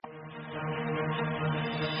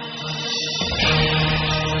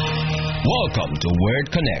Welcome to Word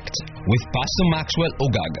Connect with Pastor Maxwell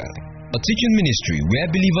Ogaga, a teaching ministry where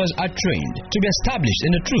believers are trained to be established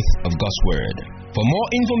in the truth of God's Word. For more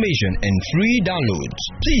information and free downloads,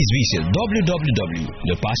 please visit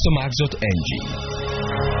www.thepastormax.ng.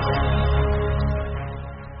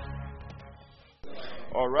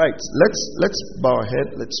 All right, let's bow our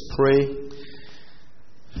head. Let's pray.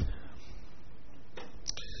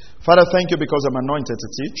 Father, thank you because I'm anointed to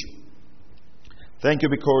teach. Thank you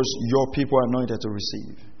because your people are anointed to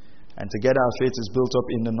receive. And together our faith is built up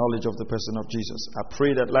in the knowledge of the person of Jesus. I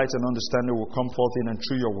pray that light and understanding will come forth in and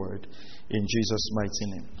through your word in Jesus' mighty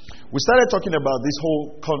name. We started talking about this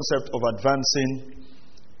whole concept of advancing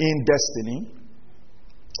in destiny.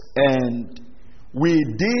 And we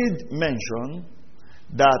did mention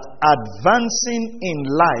that advancing in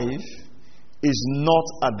life is not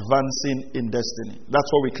advancing in destiny. That's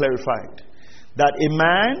what we clarified. That a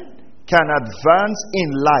man can advance in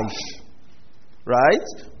life, right?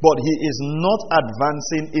 But he is not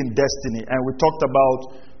advancing in destiny. And we talked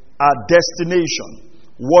about our destination,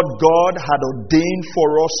 what God had ordained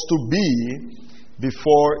for us to be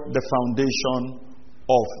before the foundation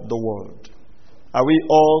of the world. Are we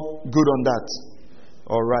all good on that?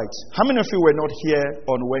 All right. How many of you were not here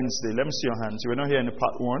on Wednesday? Let me see your hands. You were not here in the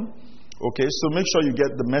part 1. Okay, so make sure you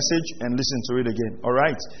get the message and listen to it again. All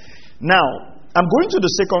right. Now, I'm going to the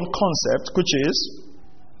second concept, which is,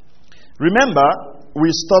 remember, we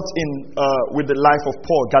start with the life of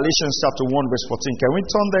Paul, Galatians chapter 1, verse 14. Can we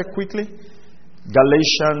turn there quickly?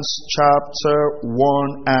 Galatians chapter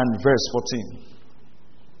 1 and verse 14.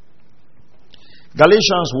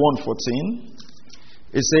 Galatians 1:14.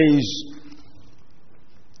 It says,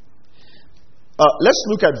 let's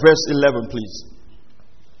look at verse 11, please.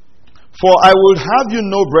 For I would have you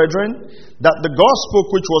know, brethren, that the gospel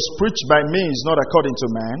which was preached by me is not according to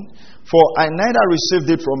man. For I neither received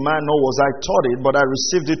it from man, nor was I taught it, but I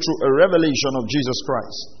received it through a revelation of Jesus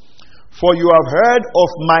Christ. For you have heard of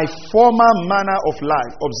my former manner of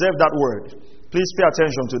life. Observe that word. Please pay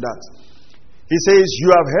attention to that. He says, you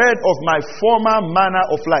have heard of my former manner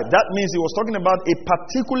of life. That means he was talking about a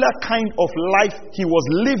particular kind of life he was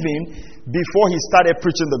living before he started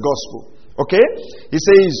preaching the gospel. Okay? He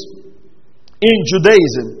says, in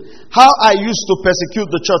Judaism, how I used to persecute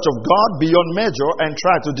the church of God beyond measure and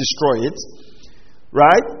try to destroy it.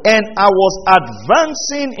 Right? And I was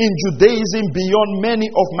advancing in Judaism beyond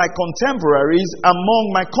many of my contemporaries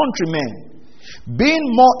among my countrymen, being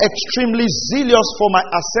more extremely zealous for my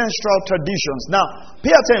ancestral traditions. Now,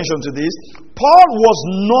 pay attention to this. Paul was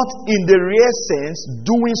not, in the real sense,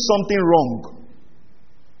 doing something wrong.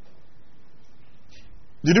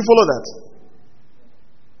 Did you follow that?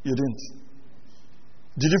 You didn't.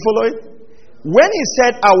 Did you follow it? When he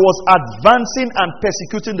said, I was advancing and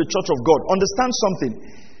persecuting the church of God, understand something.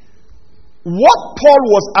 What Paul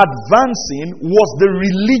was advancing was the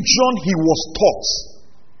religion he was taught.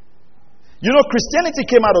 You know, Christianity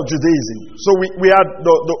came out of Judaism. So we had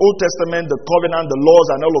the Old Testament, the covenant, the laws,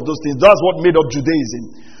 and all of those things. That's what made up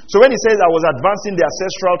Judaism. So when he says, I was advancing the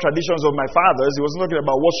ancestral traditions of my fathers, he was talking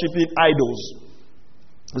about worshiping idols.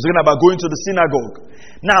 He was talking about going to the synagogue.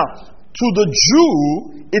 Now, to the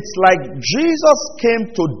Jew, it's like Jesus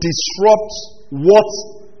came to disrupt what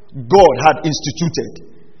God had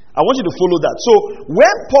instituted. I want you to follow that. So,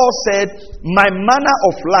 when Paul said, my manner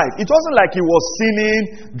of life, it wasn't like he was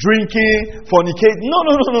sinning, drinking, fornicating. No.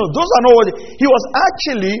 Those are not what he was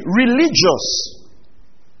actually religious.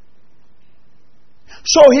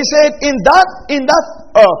 So he said, in that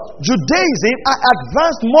Judaism, I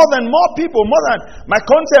advanced more than more people, more than my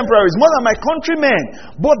contemporaries, more than my countrymen.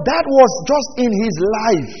 But that was just in his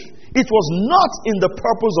life. It was not in the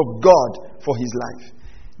purpose of God for his life.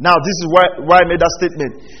 Now, this is why I made that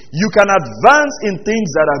statement. You can advance in things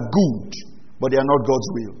that are good, but they are not God's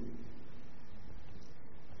will.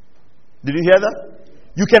 Did you hear that?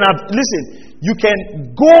 You can listen, you can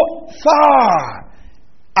go far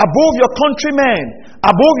above your countrymen,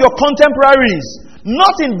 above your contemporaries,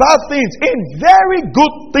 not in bad things, in very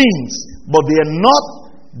good things, but they are not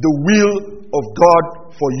the will of God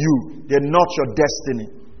for you. They are not your destiny.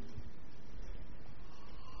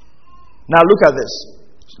 Now look at this.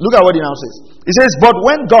 Look at what he now says. He says, but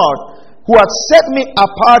when God, who had set me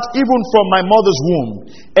apart even from my mother's womb,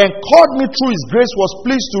 and called me through his grace, was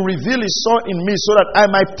pleased to reveal his Son in me, so that I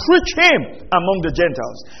might preach him among the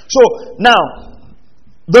Gentiles. So now,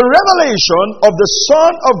 the revelation of the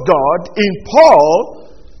Son of God in Paul,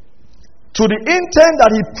 to the intent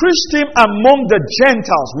that he preached him among the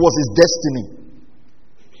Gentiles, was his destiny.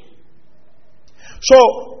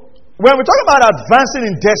 So, when we talk about advancing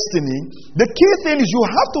in destiny, the key thing is you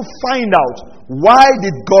have to find out, why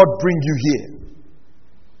did God bring you here?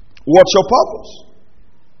 What's your purpose?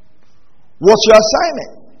 What's your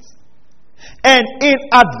assignment? And in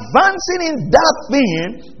advancing in that thing,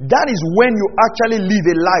 that is when you actually live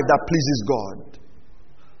a life that pleases God.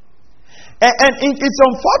 And it's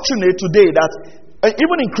unfortunate today that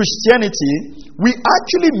even in Christianity, we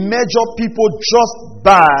actually measure people just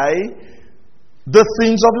by the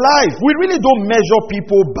things of life. We really don't measure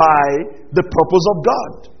people by the purpose of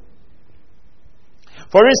God.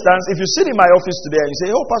 For instance, if you sit in my office today and you say,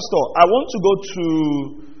 "Oh, Pastor, I want to go to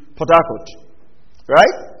Port Harcourt,"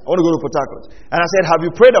 right? I want to go to Port Harcourt. And I said, "Have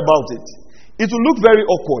you prayed about it?" It will look very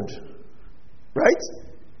awkward, right?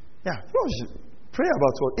 Yeah, pray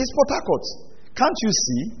about what? It's Port Harcourt. Can't you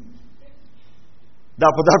see that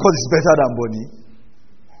Port Harcourt is better than Bonny?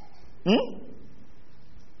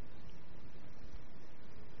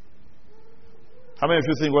 How many of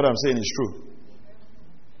you think what I'm saying is true?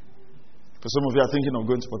 For some of you are thinking of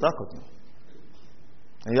going to Port Harcourt now.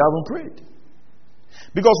 And you haven't prayed.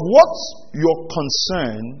 Because what your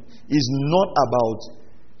concern is not about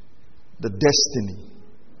the destiny.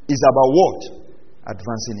 It's about what?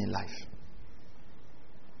 Advancing in life.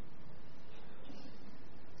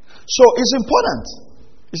 So it's important.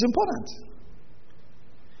 It's important.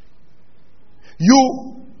 You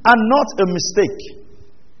are not a mistake.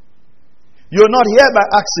 You're not here by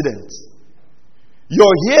accident.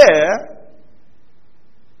 You're here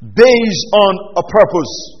based on a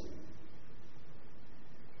purpose.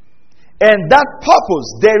 And that purpose,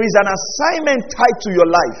 there is an assignment tied to your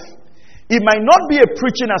life. It might not be a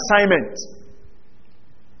preaching assignment.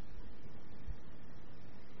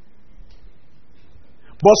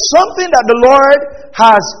 But something that the Lord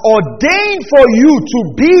has ordained for you to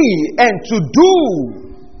be and to do.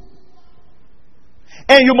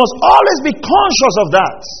 And you must always be conscious of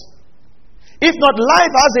that. If not,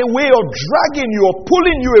 life has a way of dragging you or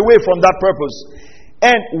pulling you away from that purpose.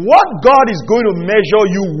 And what God is going to measure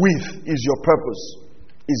you with is your purpose,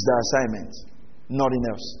 is the assignment, nothing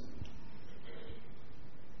else.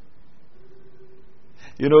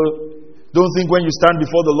 You know, don't think when you stand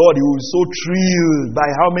before the Lord, you will be so thrilled by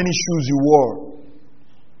how many shoes you wore.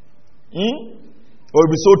 Or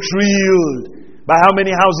you'll be so thrilled by how many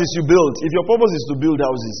houses you built. If your purpose is to build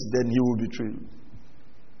houses, then you will be thrilled.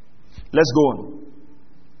 Let's go on.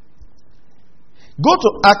 Go to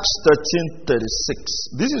Acts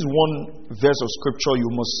 13:36. This is one verse of scripture you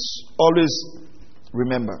must always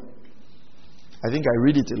remember. I think I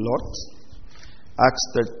read it a lot. Acts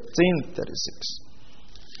 13:36.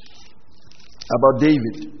 About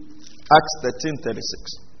David. Acts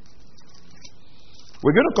 13:36.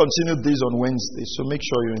 We're going to continue this on Wednesday, so make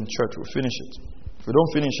sure you're in church. We'll finish it. If we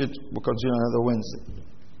don't finish it, we'll continue another Wednesday.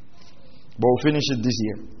 But we'll finish it this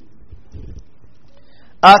year.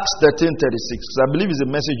 Acts 13:36. I believe it's a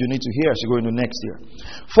message you need to hear as you go into next year.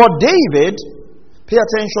 For David, pay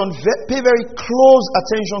attention, pay very close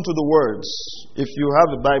attention to the words. If you have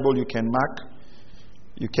a Bible, you can mark.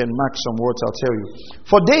 You can mark some words, I'll tell you.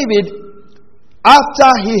 For David, after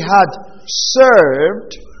he had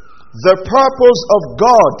served the purpose of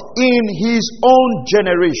God in his own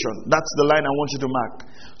generation. That's the line I want you to mark.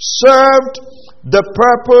 Served the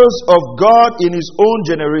purpose of God in his own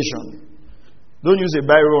generation. Don't use a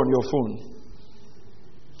Bible on your phone.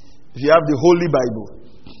 If you have the Holy Bible,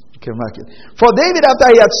 you can mark it. For David, after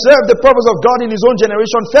he had served the purpose of God in his own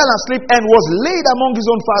generation, fell asleep and was laid among his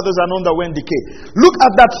own fathers and underwent decay. Look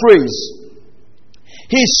at that phrase.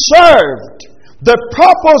 He served the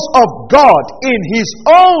purpose of God in his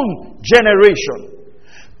own generation.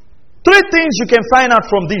 Three things you can find out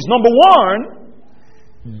from this. Number one,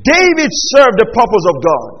 David served the purpose of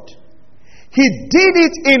God. He did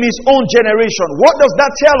it in his own generation. What does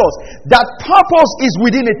that tell us? That purpose is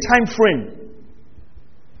within a time frame.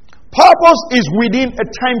 Purpose is within a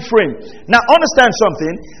time frame. Now understand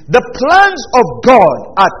something. The plans of God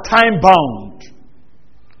are time bound.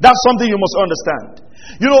 That's something you must understand.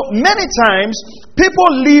 You know, many times people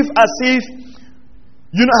live as if,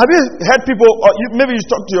 you know, have you heard people, or maybe you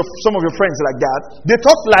talk to some of your friends like that. They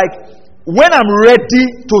talk like, when I'm ready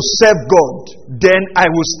to serve God, then I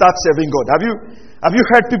will start serving God. Have you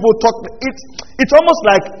heard people talk? It's almost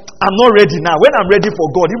like, I'm not ready now. When I'm ready for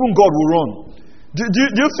God, even God will run. Do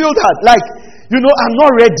you feel that? Like, you know, I'm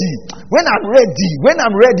not ready. When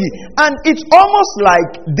I'm ready. And it's almost like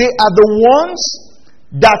they are the ones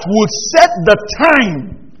that would set the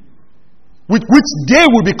time with which they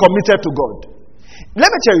will be committed to God.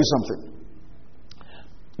 Let me tell you something.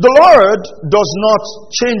 The Lord does not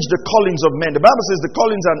change the callings of men. The Bible says the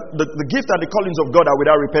callings and the gift and the callings of God are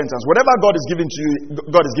without repentance. Whatever God is giving to you,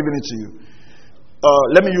 God is giving it to you.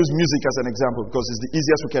 Let me use music as an example because it's the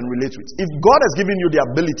easiest we can relate with. If God has given you the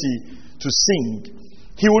ability to sing,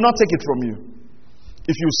 He will not take it from you.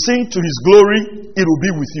 If you sing to His glory, it will be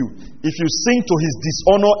with you. If you sing to His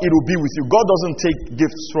dishonor, it will be with you. God doesn't take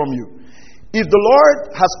gifts from you. If the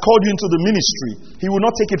Lord has called you into the ministry, He will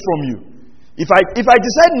not take it from you. If I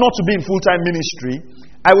decide not to be in full-time ministry,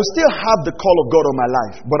 I will still have the call of God on my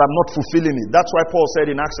life, but I'm not fulfilling it. That's why Paul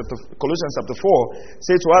said in Colossians chapter 4,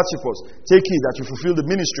 say to Archippus, take heed that you fulfill the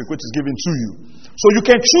ministry which is given to you. So you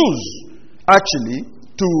can choose, actually,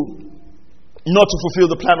 to not to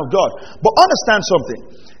fulfill the plan of God. But understand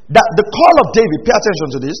something, that the call of David, pay attention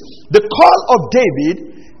to this, the call of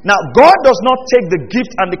David, now God does not take the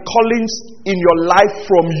gift and the callings in your life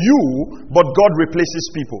from you, but God replaces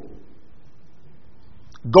people.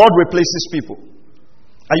 God replaces people.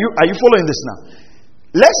 Are you following this now?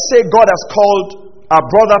 Let's say God has called our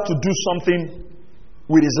brother to do something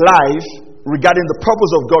with his life regarding the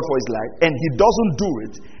purpose of God for his life, and he doesn't do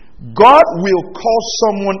it. God will call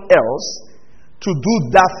someone else to do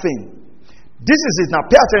that thing. This is it now.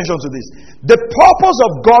 Pay attention to this. The purpose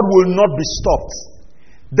of God will not be stopped.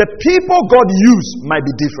 The people God used might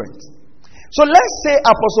be different. So let's say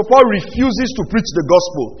Apostle Paul refuses to preach the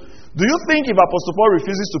gospel. Do you think if Apostle Paul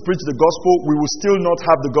refuses to preach the gospel, we will still not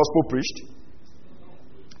have the gospel preached?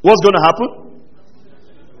 What's going to happen?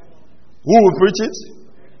 Who will preach it?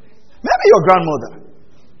 Maybe your grandmother.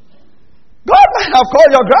 God might have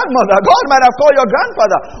called your grandmother. God might have called your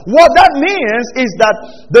grandfather. What that means is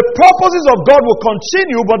that the purposes of God will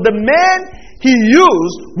continue, but the men He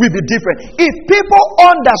used will be different. If people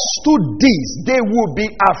understood this, they would be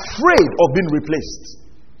afraid of being replaced.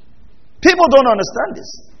 People don't understand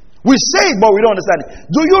this. We say it, but we don't understand it.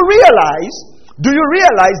 Do you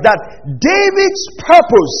realize that David's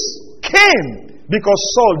purpose came because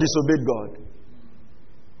Saul disobeyed God?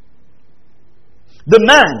 The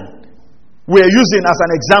man we're using as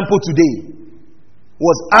an example today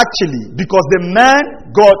was actually because the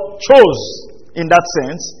man God chose, in that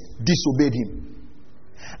sense, disobeyed him.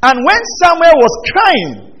 And when Samuel was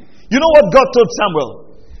crying, you know what God told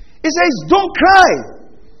Samuel? He says, don't cry.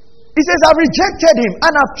 He says, I've rejected him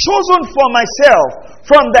and I've chosen for myself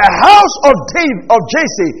from the house of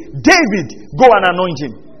Jesse, David, go and anoint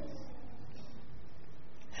him.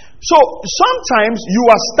 So sometimes you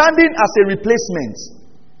are standing as a replacement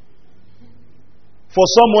for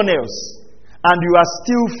someone else and you are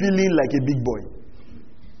still feeling like a big boy.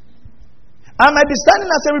 I might be standing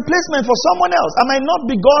as a replacement for someone else. I might not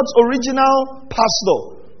be God's original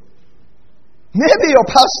pastor. Maybe your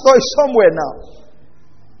pastor is somewhere now,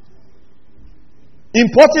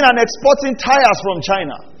 importing and exporting tires from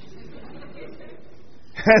China.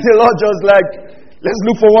 And the Lord just like, let's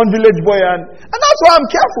look for one village boy. And that's why I'm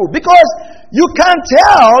careful. Because you can't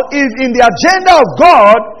tell if in the agenda of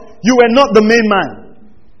God, you were not the main man.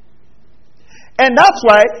 And that's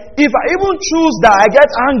why, if I even choose that, I get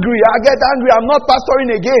angry, I'm not pastoring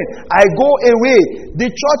again, I go away, the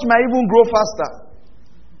church might even grow faster.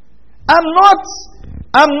 I'm not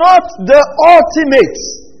the ultimate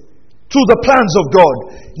to the plans of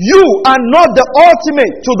God. You are not the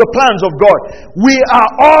ultimate to the plans of God. We are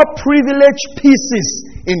all privileged pieces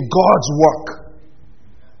in God's work.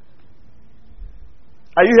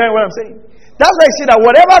 Are you hearing what I'm saying? That's why I say that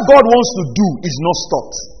whatever God wants to do is not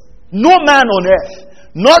stopped. No man on earth,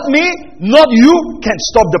 not me, not you, can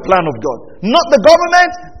stop the plan of God. Not the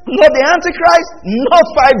government, not the Antichrist, not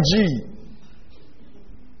 5G.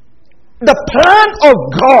 The plan of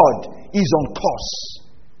God is on course.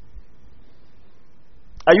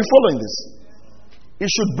 Are you following this? It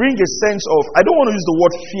should bring a sense of, I don't want to use the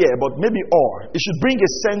word fear, but maybe awe. It should bring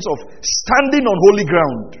a sense of standing on holy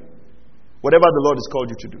ground, whatever the Lord has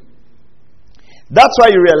called you to do. That's why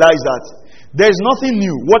you realize that there is nothing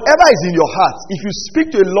new. Whatever is in your heart, if you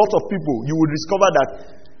speak to a lot of people, you will discover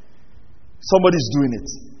that somebody is doing it.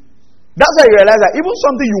 That's why you realize that even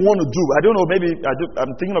something you want to do, I don't know, maybe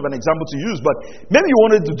I'm thinking of an example to use, but maybe you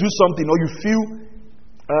wanted to do something, or you feel,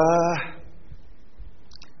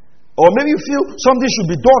 or maybe you feel something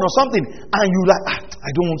should be done or something, and you like,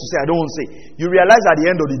 I don't want to say. You realize at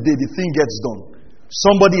the end of the day, the thing gets done.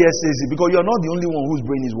 Somebody else says it, because you're not the only one whose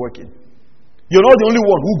brain is working. You're not the only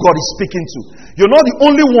one who God is speaking to. You're not the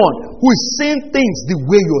only one who is saying things the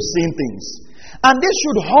way you're saying things. And this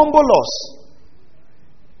should humble us.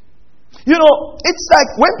 You know, it's like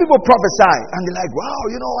when people prophesy and they're like, wow,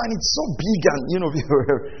 and it's so big, and people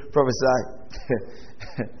prophesy.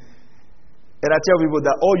 And I tell people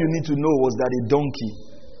that all you need to know was that a donkey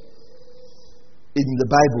in the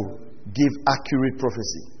Bible give accurate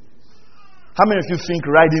prophecy. How many of you think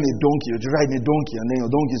riding a donkey, you're riding a donkey and then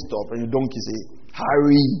your donkey stops and your donkey say,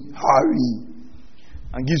 hurry, hurry,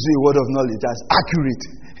 and gives you a word of knowledge that's accurate?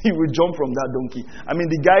 He will jump from that donkey. I mean,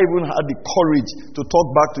 the guy even had the courage to talk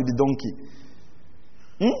back to the donkey.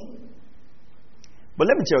 But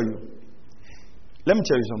let me tell you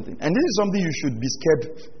something. And this is something you should be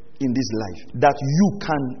scared in this life. That you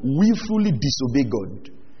can willfully disobey God.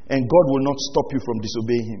 And God will not stop you from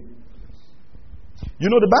disobeying Him. You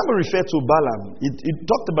know, the Bible referred to Balaam. It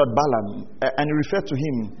talked about Balaam. And it referred to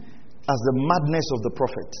him as the madness of the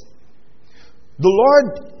prophet. The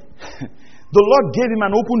Lord gave him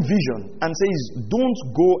an open vision and says, don't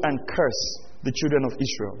go and curse the children of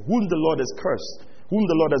Israel. Whom the Lord has cursed, whom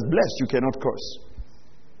the Lord has blessed, you cannot curse.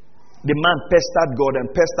 The man pestered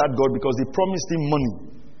God because they promised him money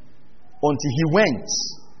until he went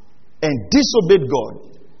and disobeyed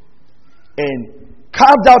God and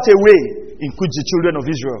carved out a way in which the children of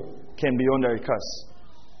Israel can be under a curse.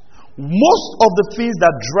 Most of the things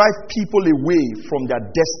that drive people away from their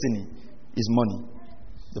destiny is money,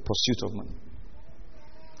 the pursuit of money.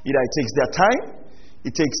 Either it takes their time,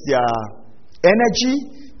 it takes their energy,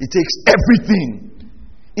 it takes everything.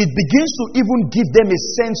 It begins to even give them a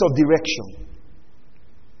sense of direction.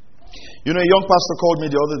 You know, a young pastor called me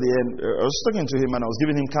the other day and I was talking to him and I was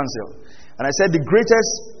giving him counsel. And I said, the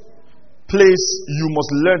greatest place you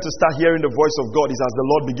must learn to start hearing the voice of God is as the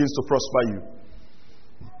Lord begins to prosper you.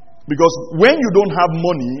 Because when you don't have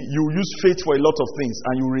money, you use faith for a lot of things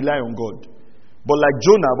and you rely on God. But like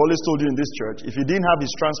Jonah, I've always told you in this church, if he didn't have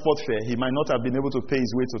his transport fare, he might not have been able to pay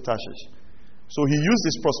his way to Tarshish. So he used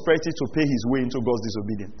his prosperity to pay his way into God's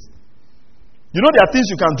disobedience. You know there are things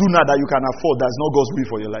you can do now that you can afford that's not God's will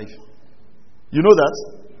for your life. You know that?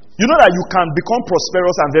 You know that you can become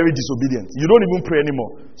prosperous and very disobedient. You don't even pray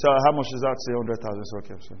anymore. So how much is that? Say 100,000.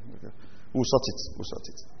 Okay. We'll sort it.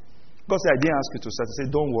 God said, I didn't ask you to sort it. Say,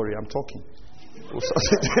 don't worry, I'm talking. We'll sort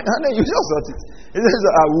it. And then you just sort it. He says,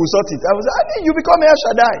 we'll sort it. I was like, and then you become El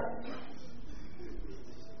Shaddai.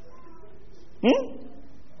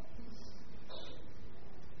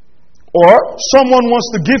 Or someone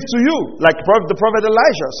wants to give to you, like the prophet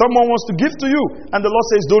Elijah. Someone wants to give to you, and the Lord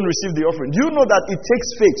says, don't receive the offering. Do you know that it takes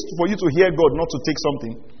faith for you to hear God, not to take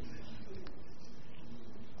something?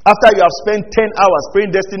 After you have spent 10 hours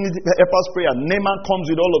praying Destiny Helpers prayer, Naaman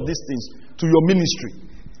comes with all of these things to your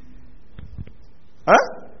ministry.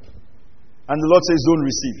 And the Lord says, don't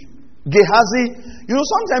receive. Gehazi, you know,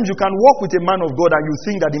 sometimes you can walk with a man of God and you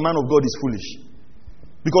think that the man of God is foolish.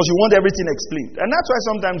 Because you want everything explained. And that's why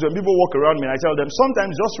sometimes when people walk around me, I tell them,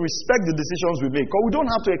 sometimes just respect the decisions we make. Because we don't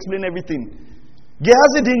have to explain everything.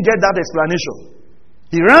 Gehazi didn't get that explanation.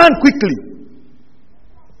 He ran quickly.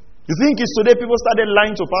 You think it's today people started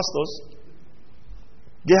lying to pastors?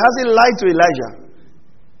 Gehazi lied to Elijah.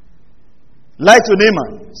 Lied to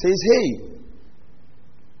Naaman. Says, hey,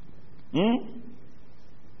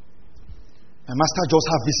 my master just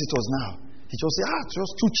have visitors now. He just said,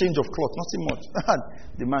 just 2 change of cloth, nothing much.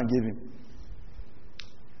 The man gave him.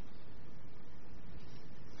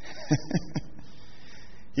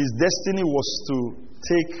 His destiny was to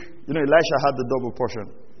take, you know, Elisha had the double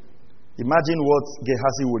portion. Imagine what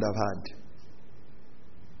Gehazi would have had.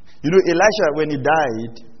 You know, Elisha, when he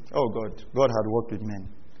died, God had worked with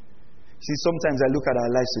men. See, sometimes I look at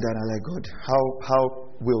our lives today and I'm like, God,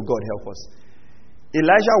 how will God help us?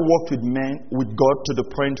 Elijah walked with God to the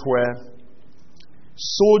point where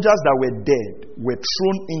soldiers that were dead were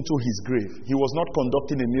thrown into his grave. He was not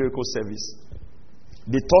conducting a miracle service.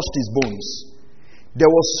 They touched his bones. There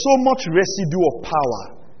was so much residue of power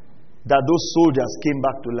that those soldiers came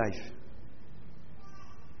back to life.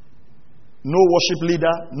 No worship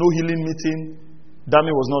leader, no healing meeting. Dami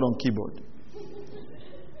was not on keyboard.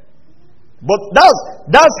 But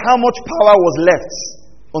that's how much power was left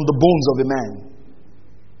on the bones of a man.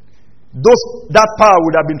 That power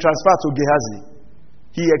would have been transferred to Gehazi.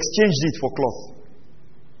 He exchanged it for cloth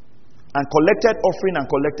and collected offering and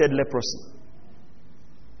collected leprosy.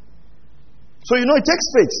 So you know it takes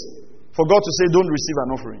faith for God to say don't receive an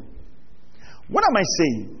offering. What am I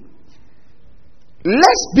saying?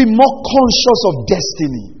 Let's be more conscious of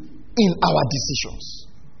destiny in our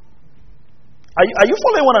decisions. Are you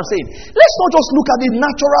following what I'm saying? Let's not just look at the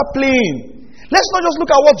natural plane. Let's not just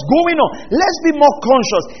look at what's going on. Let's be more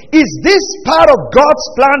conscious. Is this part of God's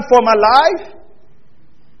plan for my life?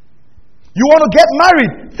 You want to get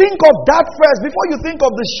married? Think of that first. Before you think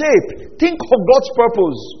of the shape, think of God's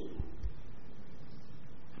purpose.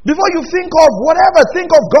 Before you think of whatever, think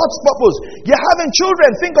of God's purpose. You're having children,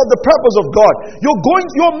 think of the purpose of God.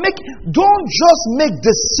 Don't just make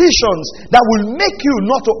decisions that will make you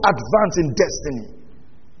not to advance in destiny.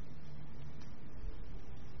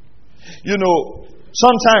 You know,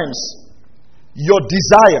 sometimes your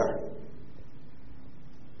desire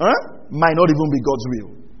might not even be God's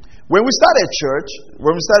will. When we started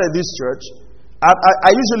this church, I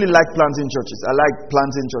usually like planting churches. I like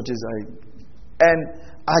planting churches. And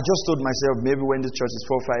I just told myself, maybe when this church is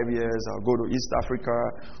 4 or 5 years, I'll go to East Africa,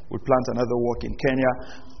 we'll plant another work in Kenya.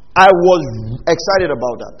 I was excited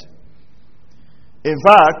about that. In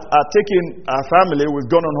fact, I've taken our family, we've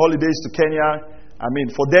gone on holidays to Kenya. I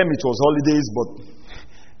mean, for them it was holidays, but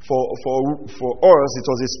for us, it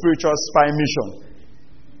was a spiritual spy mission.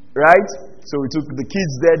 Right? So we took the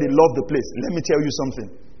kids there, they loved the place. Let me tell you something.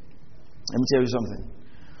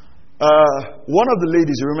 One of the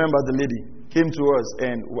ladies, you remember the lady, came to us,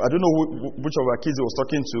 and I don't know which of our kids he was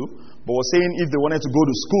talking to, but was saying if they wanted to go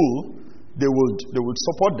to school, they would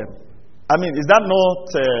support them. I mean, is that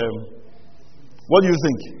not? What do you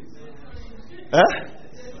think?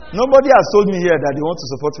 Nobody has told me here that they want to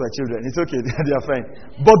support my children. It's okay, they are fine.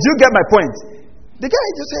 But you get my point. The guy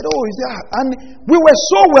just said, "Oh, is that?" And we were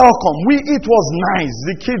so welcome. It was nice.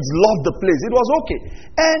 The kids loved the place. It was okay.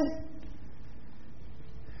 And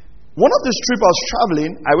one of these trips I was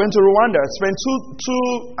traveling, I went to Rwanda. I spent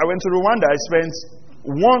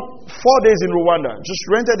 4 days in Rwanda. Just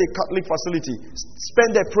rented a Catholic facility.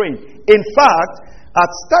 Spent there praying. In fact, I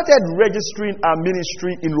started registering our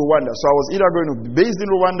ministry in Rwanda. So I was either going to be based in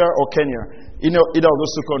Rwanda or Kenya. Either of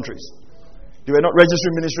those two countries. They were not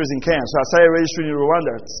registering ministries in Kenya. So I started registering in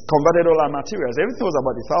Rwanda. Converted all our materials. Everything was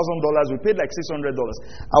about $1,000. We paid like $600.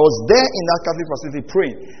 I was there in that Catholic facility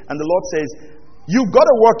praying. And the Lord says, "You've got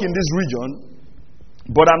to work in this region,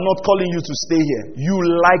 but I'm not calling you to stay here. You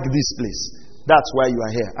like this place. That's why you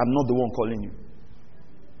are here. I'm not the one calling you."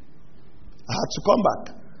 I had to come back.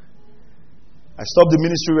 I stopped the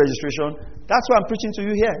ministry registration. That's why I'm preaching to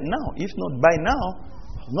you here now. If not by now,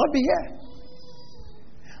 I'll not be here.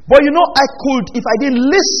 But you know, if I didn't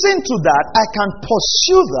listen to that, I can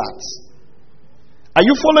pursue that. Are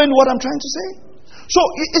you following what I'm trying to say? So,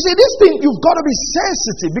 you see, this thing, you've got to be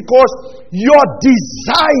sensitive, because your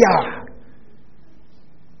desire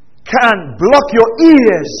can block your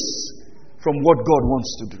ears from what God wants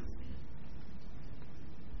to do.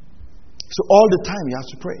 So, all the time you have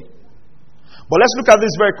to pray. But let's look at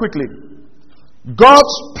this very quickly.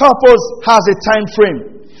 God's purpose has a time frame.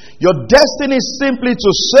 Your destiny is simply to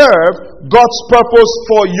serve God's purpose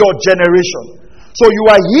for your generation. So you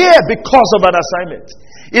are here because of an assignment.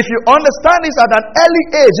 If you understand this at an early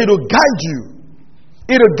age, it will guide you.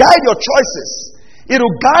 It will guide your choices. It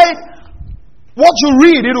will guide what you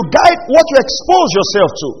read. It will guide what you expose yourself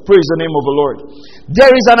to. Praise the name of the Lord.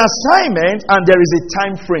 There is an assignment and there is a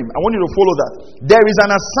time frame. I want you to follow that. There is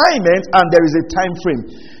an assignment and there is a time frame.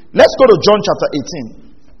 Let's go to John chapter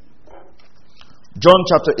 18. John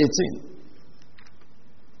chapter 18.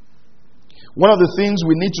 One of the things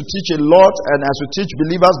we need to teach a lot, and as we teach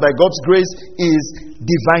believers by God's grace, is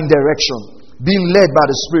divine direction. Being led by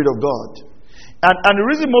the Spirit of God. And the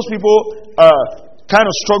reason most people kind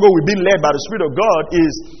of struggle with being led by the Spirit of God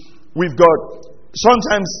is we've got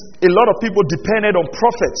sometimes a lot of people depended on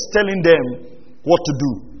prophets telling them what to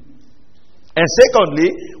do. And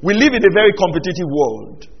secondly, we live in a very competitive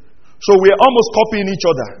world. So we're almost copying each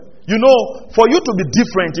other. You know, for you to be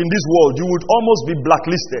different in this world, you would almost be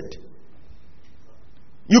blacklisted.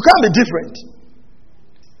 You can't be different.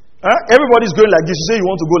 Everybody's going like this. You say you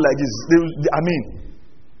want to go like this.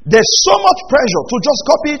 There's so much pressure to just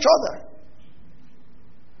copy each other.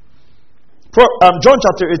 John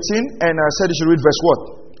chapter 18, and I said you should read verse what?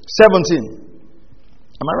 17.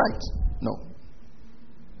 Am I right? No.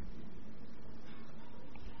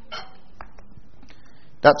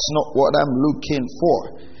 That's not what I'm looking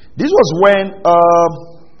for. This was when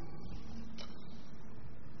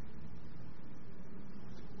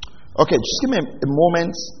okay, just give me a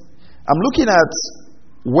moment. I'm looking at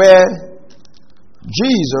where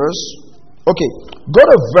Jesus, okay, go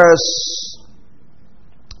to verse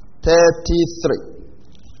 33.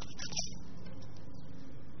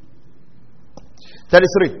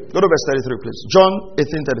 33. Go to verse 33, please. John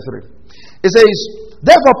 18:33. It says,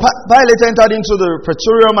 "Therefore Pilate entered into the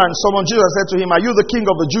praetorium and summoned Jesus and said to him, 'Are you the king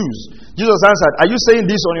of the Jews?' Jesus answered, 'Are you saying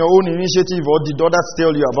this on your own initiative, or did others tell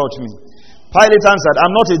you about me?' Pilate answered,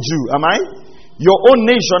 'I'm not a Jew, am I? Your own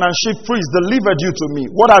nation and chief priests delivered you to me.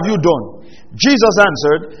 What have you done?' Jesus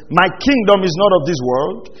answered, 'My kingdom is not of this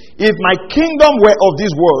world. If my kingdom were of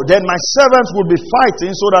this world, then my servants would be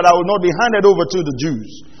fighting so that I would not be handed over to the Jews.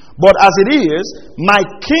 But as it is, my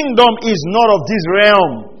kingdom is not of this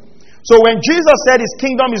realm. So when Jesus said his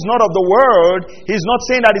kingdom is not of the world, he's not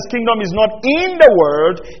saying that his kingdom is not in the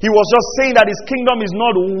world. He was just saying that his kingdom is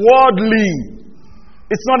not worldly.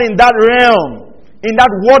 It's not in that realm, in that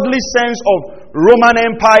worldly sense of Roman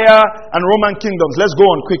Empire and Roman kingdoms. Let's go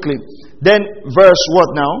on quickly. Then verse what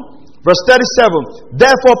now? Verse 37.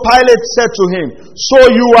 Therefore Pilate said to him, so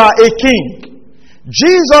you are a king?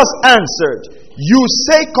 Jesus answered, you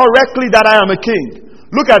say correctly that I am a king.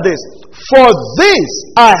 Look at this. For this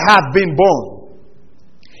I have been born,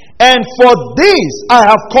 and for this I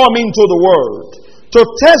have come into the world, to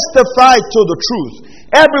testify to the truth.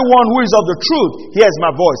 Everyone who is of the truth hears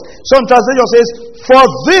my voice. Some translation says, for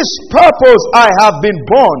this purpose I have been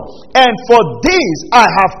born, and for this I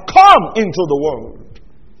have come into the world.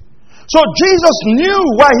 So Jesus knew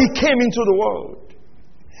why he came into the world.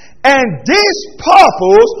 And this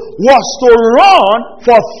purpose was to run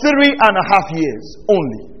for 3.5 years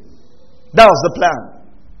only. That was the plan.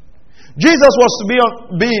 Jesus was to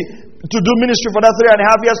to do ministry for that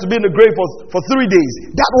 3.5 years, to be in the grave for 3 days.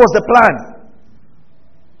 That was the plan.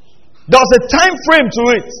 There was a time frame to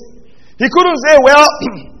it. He couldn't say, well,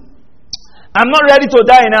 I'm not ready to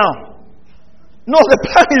die now. No, the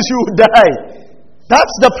plan is you will die.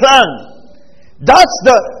 That's the plan. That's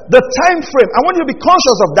the time frame. I want you to be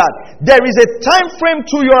conscious of that. There is a time frame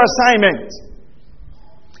to your assignment.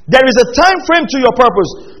 There is a time frame to your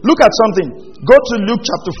purpose. Look at something. Go to Luke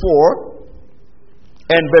chapter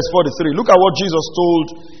 4 and verse 43. Look at what Jesus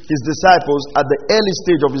told his disciples at the early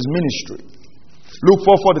stage of his ministry. Luke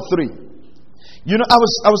 4:43. You know, I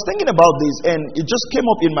was thinking about this and it just came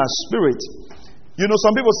up in my spirit. You know,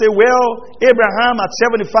 some people say, well, Abraham at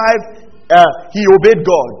 75, he obeyed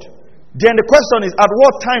God. Then the question is, at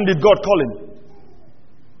what time did God call him?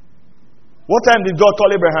 What time did God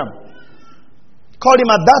call Abraham? Called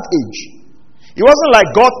him at that age. It wasn't like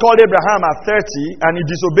God called Abraham at 30 and he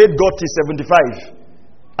disobeyed God till 75.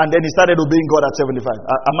 And then he started obeying God at 75.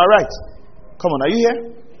 Am I right? Come on, are you here?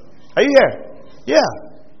 Are you here? Yeah.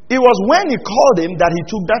 It was when he called him that he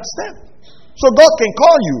took that step. So God can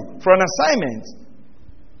call you for an assignment.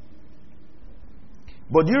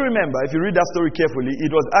 But you remember, if you read that story carefully,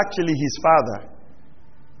 it was actually his father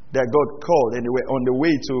that God called, and they were on the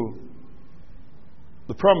way to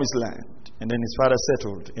the promised land. And then his father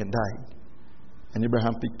settled and died. And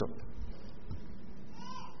Abraham picked up.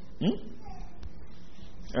 And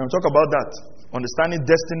we'll talk about that. Understanding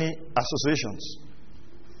destiny associations.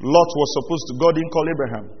 Lot was supposed to, God didn't call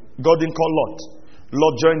Abraham. God didn't call Lot.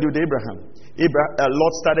 Lot joined with Abraham.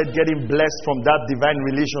 Lot started getting blessed from that divine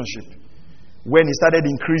relationship. When he started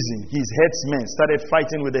increasing, his headsmen started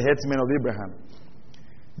fighting with the headsmen of Abraham.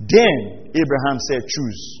 Then Abraham said,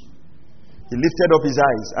 choose. He lifted up his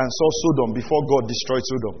eyes and saw Sodom before God destroyed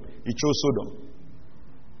Sodom. He chose Sodom.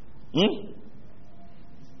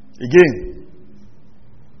 Again.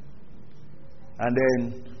 And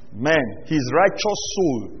then, man, his righteous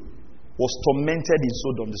soul was tormented in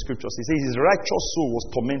Sodom, the scriptures. He says his righteous soul was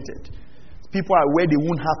tormented. People are where they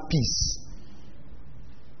won't have peace.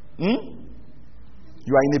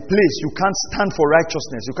 You are in a place you can't stand for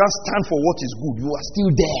righteousness. You can't stand for what is good. You are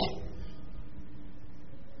still there.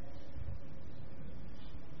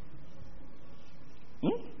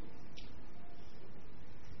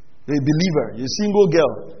 You're a believer. You're a single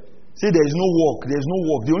girl. Say there is no work. There is no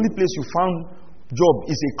work. The only place you found job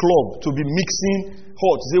is a club to be mixing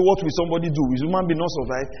hot. Say, what will somebody do? Will human being not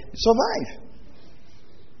survive? Survive.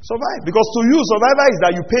 Survive. Because to you, survivor is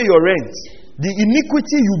that you pay your rent. The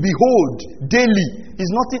iniquity you behold daily is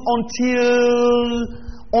nothing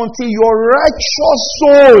until your righteous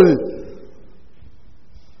soul.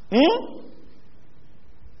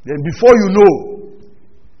 Then before you know.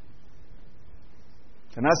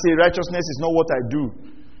 And I say righteousness is not what I do.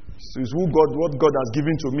 It's what God has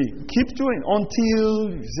given to me. Keep doing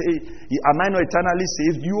until you say, am I not eternally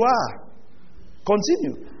saved? You are.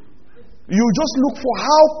 Continue. You just look for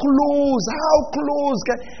how close.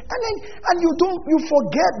 And you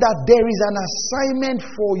forget that there is an assignment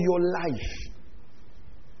for your life.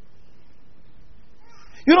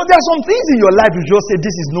 You know, there are some things in your life you just say,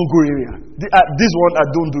 this is no go area. This one, I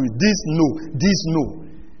don't do it. This, no. This, no.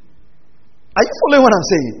 Are you following what I'm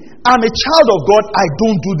saying? I'm a child of God, I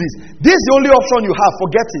don't do this. This is the only option you have,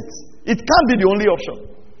 forget it. It can't be the only option.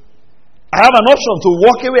 I have an option to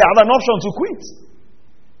walk away, I have an option to quit.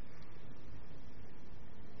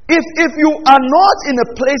 If you are not in a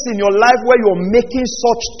place in your life where you're making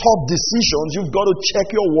such tough decisions, you've got to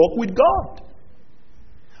check your walk with God.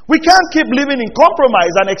 We can't keep living in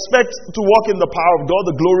compromise and expect to walk in the power of God,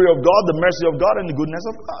 the glory of God, the mercy of God, and the goodness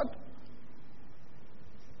of God.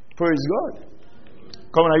 Praise God.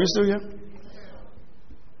 Come on, are you still here?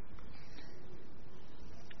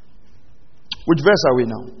 Which verse are we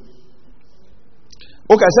now?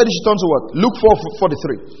 Okay, I said you should turn to what? Luke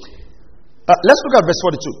 4:43. Let's look at verse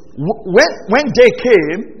 42. When day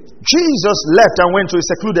came, Jesus left and went to a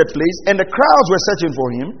secluded place, and the crowds were searching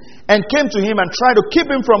for him and came to him and tried to keep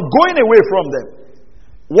him from going away from them.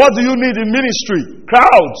 What do you need in ministry?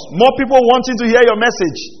 Crowds. More people wanting to hear your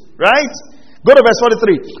message. Right? Go to verse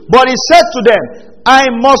 43. But he said to them, I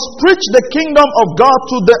must preach the kingdom of God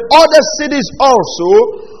to the other cities also,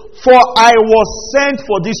 for I was sent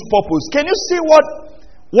for this purpose. Can you see what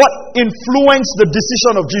influenced the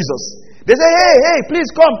decision of Jesus? They say, hey, please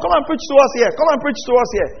come and preach to us here. Come and preach to us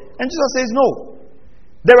here. And Jesus says, no.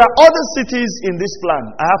 There are other cities in this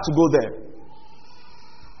plan. I have to go there.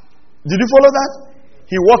 Did you follow that?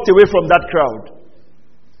 He walked away from that crowd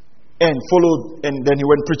and followed, and then he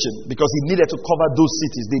went preaching because he needed to cover those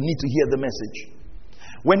cities. They need to hear the message.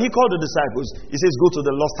 When he called the disciples, he says, go to the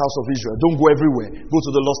lost house of Israel. Don't go everywhere. Go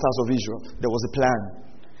to the lost house of Israel. There was a plan.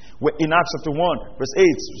 In Acts chapter 1, verse 8,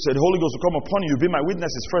 said, the Holy Ghost will come upon you. You'll be my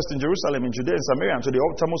witnesses first in Jerusalem, in Judea and Samaria, and to the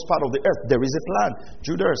uttermost part of the earth. There is a plan.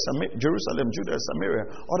 Jerusalem, Judea, Samaria,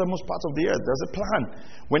 uttermost part of the earth. There's a plan.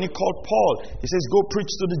 When he called Paul, he says, go preach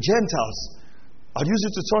to the Gentiles. I'll use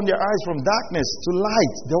you to turn their eyes from darkness to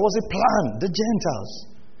light. There was a plan. The Gentiles.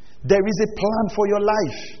 There is a plan for your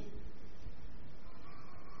life.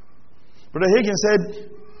 Brother Hagin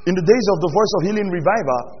said, in the days of the Voice of Healing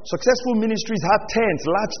Revival, successful ministries had tents,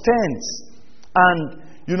 large tents. And,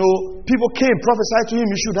 people came, prophesied to him,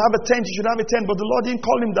 you should have a tent, you should have a tent. But the Lord didn't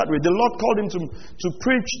call him that way. The Lord called him to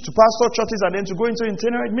preach, to pastor churches, and then to go into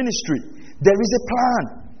itinerant ministry. There is a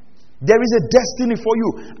plan. There is a destiny for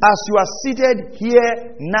you. As you are seated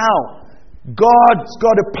here now, God's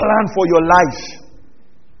got a plan for your life.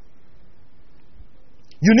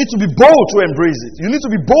 You need to be bold to embrace it. You need to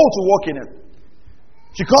be bold to walk in it.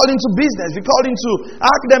 If you're called into business, if you're called into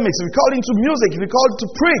academics, if you're called into music, if you're called to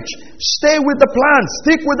preach, stay with the plan.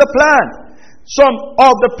 Stick with the plan. Some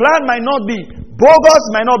of the plan might not be bogus,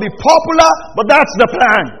 might not be popular, but that's the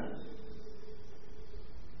plan.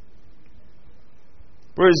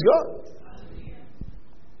 Praise God.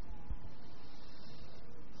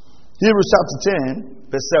 Hebrews chapter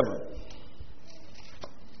 10, verse 7.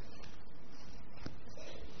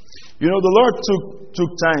 The Lord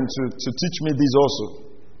took time to teach me this also.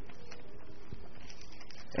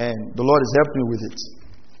 And the Lord has helped me with it.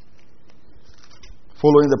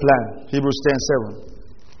 Following the plan. Hebrews 10:7.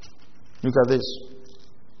 Look at this.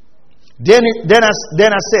 Then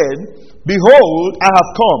I said, behold, I have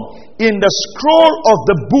come. In the scroll of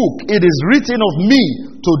the book it is written of me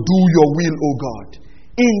to do your will, O God.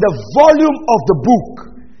 In the volume of the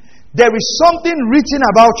book, there is something written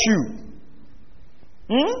about you.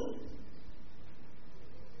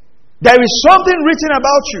 There is something written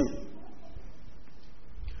about you.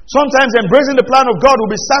 Sometimes embracing the plan of God will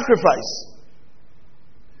be sacrifice.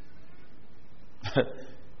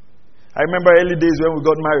 I remember early days when we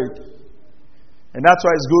got married. And that's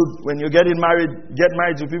why it's good when you're getting married, get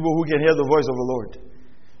married to people who can hear the voice of the Lord.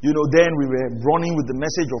 Then we were running with the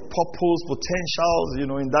message of purpose, potentials,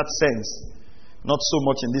 in that sense. Not so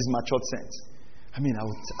much in this matured sense. I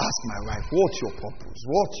would ask my wife, what's your purpose?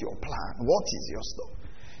 What's your plan? What is your stuff?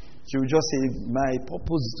 She would just say, my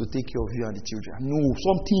purpose is to take care of you and the children. No,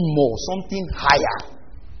 something more, something higher.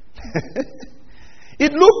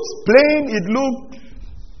 It looked plain,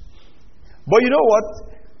 but you know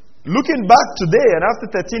what? Looking back today and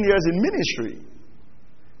after 13 years in ministry,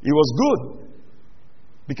 it was good.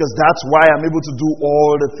 Because that's why I'm able to do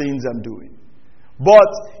all the things I'm doing. But,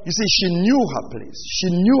 you see, she knew her place.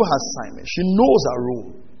 She knew her assignment. She knows her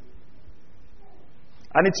role.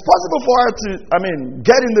 And it's possible for her to,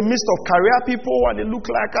 get in the midst of career people and they look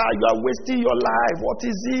like, you are wasting your life. What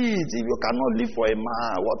is it? If you cannot live for a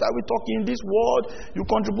man, what are we talking in this world? You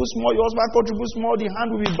contribute small, your husband contributes small, the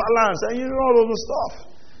hand will be balanced. And all of the stuff.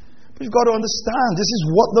 But you've got to understand, this is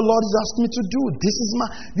what the Lord is asking me to do.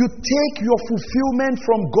 You take your fulfillment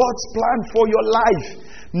from God's plan for your life.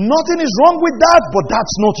 Nothing is wrong with that, but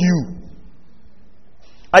that's not you.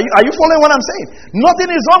 Are you following what I'm saying? Nothing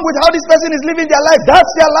is wrong with how this person is living their life.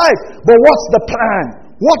 That's their life. But what's the plan?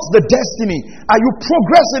 What's the destiny? Are you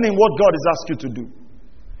progressing in what God has asked you to do?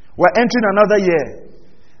 We're entering another year.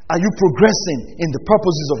 Are you progressing in the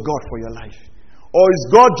purposes of God for your life? Or is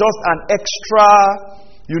God just an extra,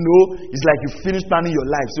 it's like you finish planning your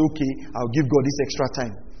life. Say, okay, I'll give God this extra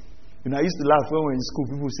time. I used to laugh when we were in school.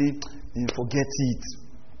 People say, forget it.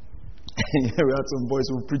 We had some boys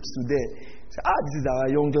who preached today. Say, this is our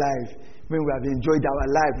young life. When we have enjoyed our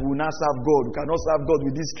life, we will not serve God. We cannot serve God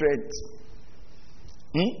with this strength.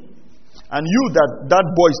 And you, that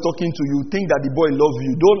boy is talking to you, think that the boy loves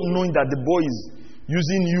you. Don't knowing that the boy is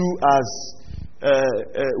using you as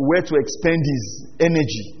where to expend his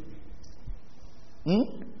energy.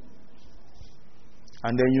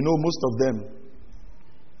 And then most of them,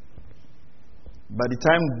 by the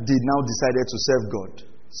time they now decided to serve God,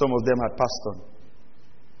 some of them had passed on.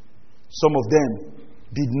 Some of them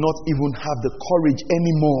did not even have the courage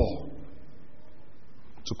anymore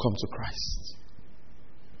to come to Christ.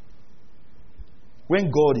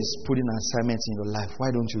 When God is putting an assignment in your life,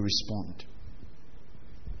 why don't you respond?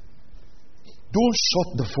 Don't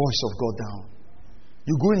shut the voice of God down.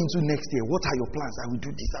 You're going into next year. What are your plans? I will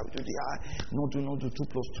do this. I will do that. Not do 2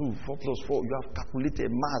 plus 2, 4 plus 4. You have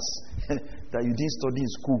calculated maths that you didn't study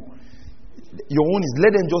in school. Your own is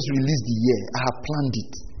let them just release the year. I have planned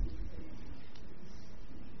it.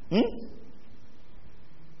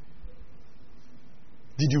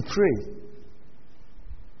 Did you pray?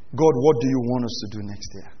 God, what do you want us to do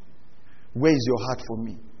next year? Where is your heart for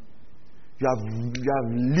me? You have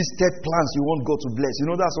listed plans you want God to bless.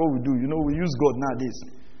 That's what we do. We use God nowadays.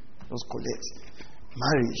 Just collect.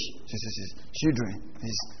 Marriage. Children. I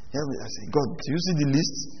say, God, do you see the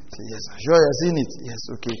list? I say, yes. Sure, I've seen it. Yes,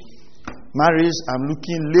 okay. Marriage, I'm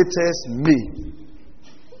looking latest May.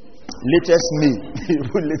 Latest May.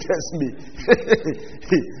 Latest May.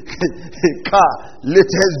 Car,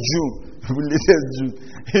 latest June. Latest June.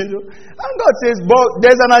 And God says, but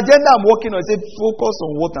there's an agenda I'm working on. I say, focus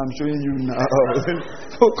on what I'm showing you now.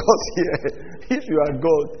 Focus here. If you are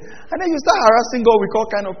God. And then you start harassing God with all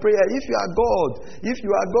kind of prayer. If you are God. If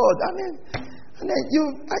you are God. And then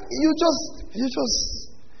you just.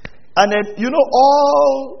 And then,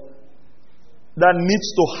 all that needs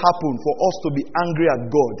to happen for us to be angry at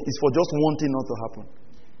God is for just one thing not to happen.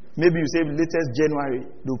 Maybe you say latest January,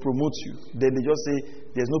 they'll promote you. Then they just say,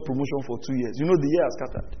 there's no promotion for 2 years. The year has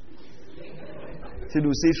scattered. So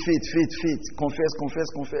they'll say, faith. Confess.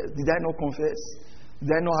 Did I not confess?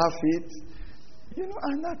 Did I not have faith?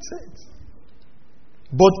 And that's it.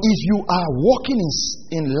 But if you are walking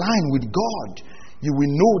in line with God, you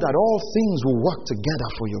will know that all things will work together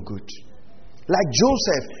for your good. Like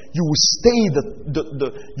Joseph, you will stay the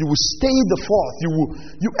fourth.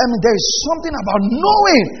 There is something about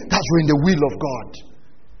knowing that you're in the will of God.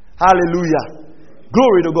 Hallelujah.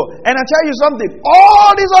 Glory to God. And I tell you something,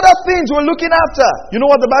 all these other things we're looking after. You know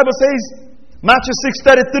what the Bible says? Matthew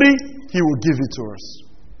 6:33. He will give it to us.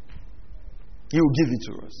 He will give it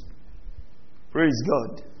to us. Praise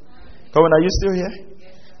God. Come on, are you still here?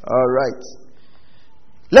 All right.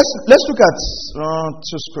 Let's look at 2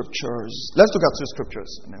 scriptures. Let's look at 2 scriptures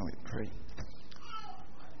and then we pray.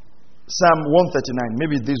 Psalm 139.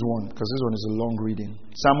 Maybe this one, because this one is a long reading.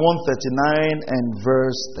 Psalm 139 and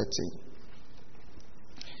verse 13.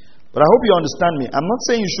 But I hope you understand me. I'm not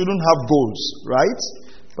saying you shouldn't have goals, right?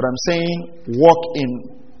 But I'm saying walk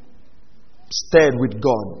in stead with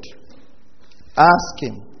God. Ask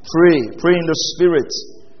Him. Pray. Pray in the Spirit.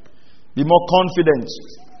 Be more confident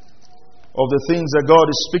of the things that God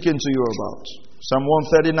is speaking to you about. Psalm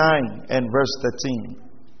 139 and verse 13.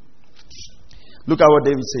 Look at what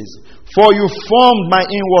David says. For you formed my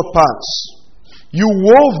inward parts. You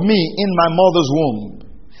wove me in my mother's womb.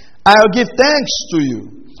 I'll give thanks to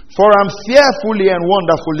you, for I'm fearfully and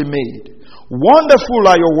wonderfully made. Wonderful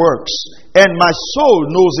are your works, and my soul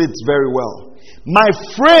knows it very well. My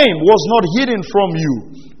frame was not hidden from you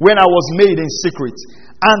when I was made in secret,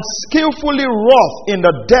 and skillfully wrought in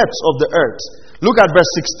the depths of the earth. Look at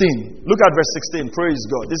verse 16. Look at verse 16. Praise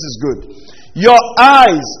God. This is good. Your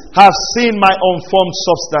eyes have seen my unformed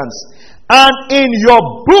substance. And in your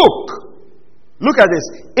book, look at this.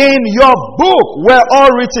 In your book were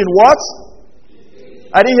all written what?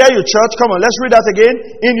 I didn't hear you, church. Come on, let's read that again.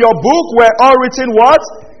 In your book were all written what?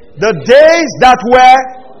 The days that were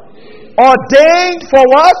ordained for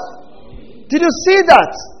what? Did you see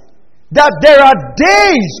that? That there are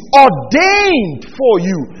days ordained for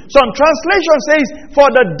you. Some translation says,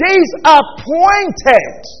 for the days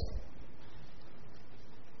appointed.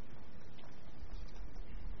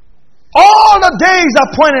 All the days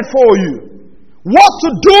appointed for you. What to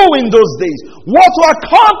do in those days. What to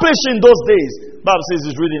accomplish in those days. Bible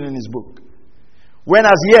says it's written in His book. When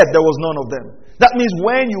as yet there was none of them. That means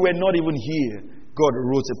when you were not even here, God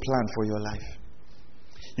wrote a plan for your life.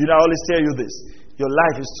 I always tell you this. Your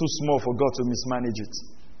life is too small for God to mismanage it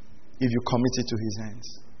if you commit it to His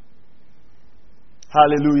hands.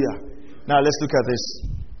 Hallelujah. Now let's look at this.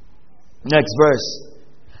 Next verse.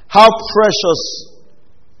 How precious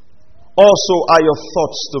also are your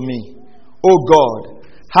thoughts to me, O God.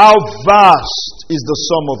 How vast is the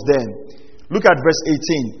sum of them. Look at verse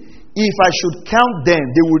 18. If I should count them,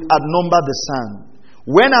 they would outnumber the sand.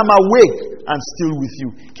 When I'm awake and still with you.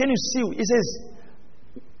 Can you see? It says,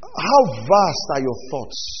 how vast are your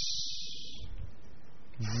thoughts?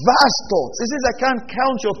 Vast thoughts. It says, I can't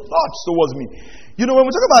count your thoughts towards me. You know, when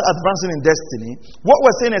we talk about advancing in destiny, what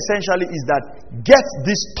we're saying essentially is that get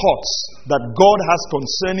these thoughts that God has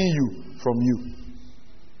concerning you from you.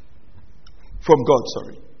 From God,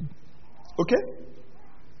 sorry. Okay?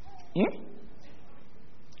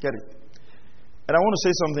 Get it? And I want to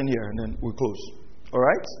say something here and then we'll close.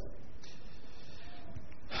 Alright?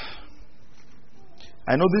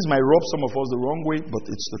 I know this might rub some of us the wrong way, but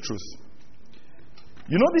it's the truth.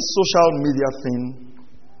 You know this social media thing?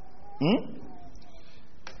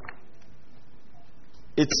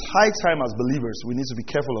 It's high time as believers we need to be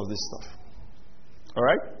careful of this stuff.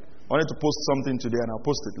 Alright? I wanted to post something today and I'll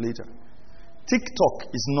post it later. TikTok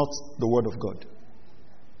is not the word of God.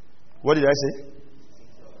 What did I say?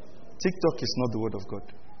 TikTok is not the word of God.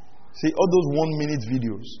 See, all those 1-minute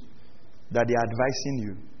videos that they are advising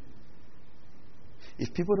you.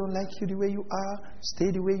 If people don't like you the way you are,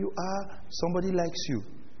 stay the way you are. Somebody likes you.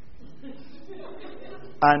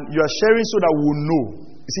 And you are sharing so that we'll know.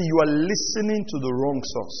 You see, you are listening to the wrong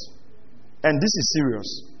source. And this is serious.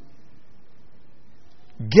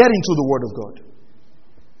 Get into the Word of God.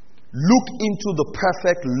 Look into the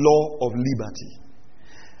perfect law of liberty.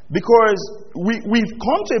 Because we've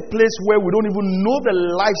come to a place where we don't even know the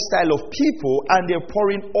lifestyle of people, and they're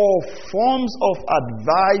pouring all forms of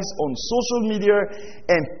advice on social media,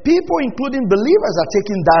 and people, including believers, are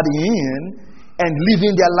taking that in and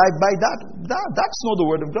living their life by that. That's not the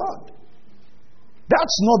Word of God.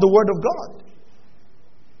 That's not the Word of God.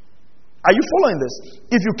 Are you following this?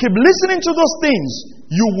 If you keep listening to those things,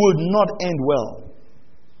 you would not end well.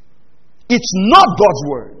 It's not God's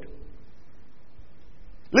Word.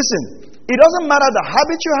 Listen, it doesn't matter the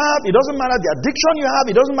habit you have, it doesn't matter the addiction you have,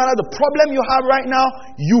 it doesn't matter the problem you have right now,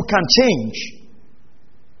 you can change.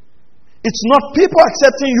 It's not people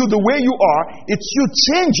accepting you the way you are, it's you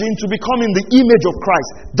changing to becoming the image of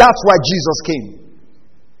Christ. That's why Jesus came.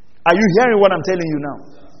 Are you hearing what I'm telling you now?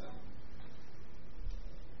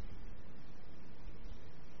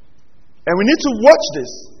 And we need to watch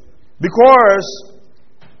this because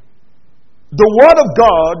the Word of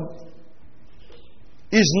God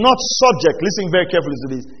is not subject, listen very carefully to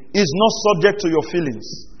this, is not subject to your feelings.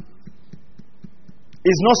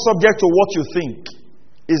 Is not subject to what you think.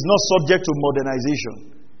 Is not subject to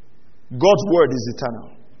modernization. God's Word is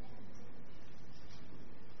eternal.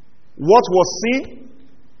 What was seen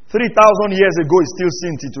 3,000 years ago is still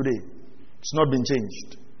seen till today. It's not been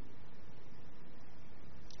changed.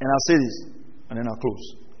 And I'll say this, and then I'll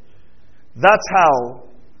close. That's how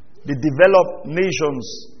the developed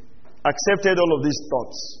nations accepted all of these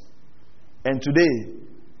thoughts. And today,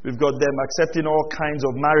 we've got them accepting all kinds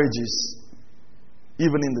of marriages,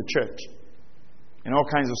 even in the church. And all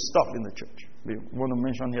kinds of stuff in the church. We want to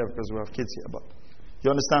mention here because we have kids here, but you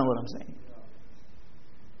understand what I'm saying?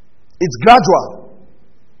 It's gradual.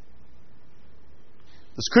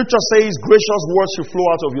 The scripture says, gracious words should flow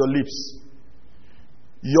out of your lips.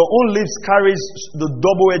 Your own lips carries the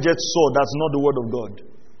double-edged sword. That's not the word of God.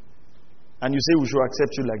 And you say we should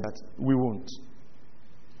accept you like that. We won't.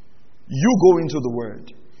 You go into the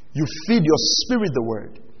Word. You feed your spirit the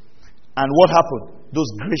Word. And what happened? Those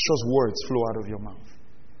gracious words flow out of your mouth.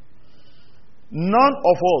 None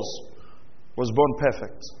of us was born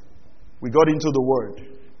perfect. We got into the Word.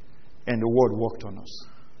 And the Word worked on us.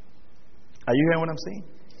 Are you hearing what I'm saying?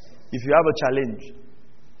 If you have a challenge,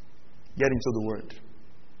 get into the Word.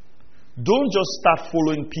 Don't just start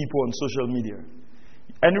following people on social media.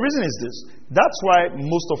 And the reason is this. That's why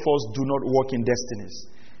most of us do not walk in destinies.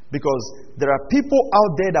 Because there are people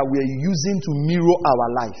out there that we are using to mirror our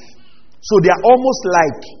life. So they are almost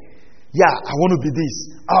like, yeah, I want to be this.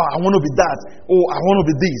 Oh, I want to be that. Oh, I want to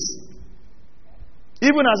be this.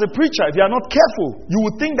 Even as a preacher, if you are not careful, you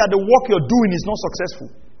would think that the work you're doing is not successful.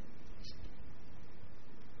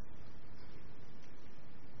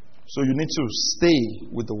 So you need to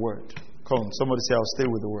stay with the Word. Come on, somebody say, I'll stay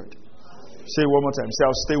with the Word. Say it one more time. Say,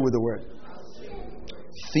 I'll stay with the Word.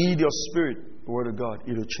 Feed your spirit the Word of God.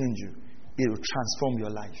 It will change you. It will transform your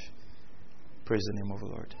life. Praise the name of the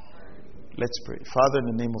Lord. Let's pray. Father, in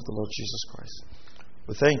the name of the Lord Jesus Christ,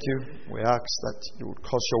 we thank you. We ask that you would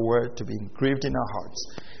cause your Word to be engraved in our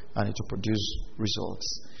hearts and it to produce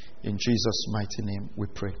results. In Jesus' mighty name we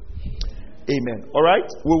pray. Amen. All right.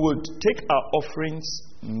 We would take our offerings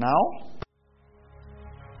now.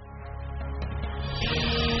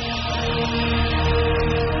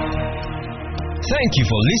 Thank you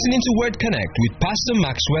for listening to Word Connect with Pastor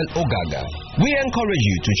Maxwell Ogaga. We encourage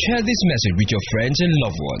you to share this message with your friends and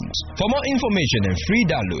loved ones. For more information and free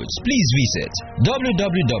downloads, please visit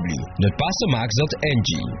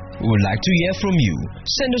www.pastormax.ng. We would like to hear from you.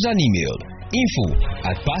 Send us an email,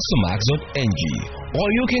 info@pastormax.ng, or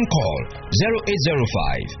you can call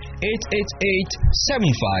 0805 888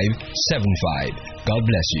 7575. God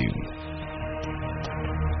bless you.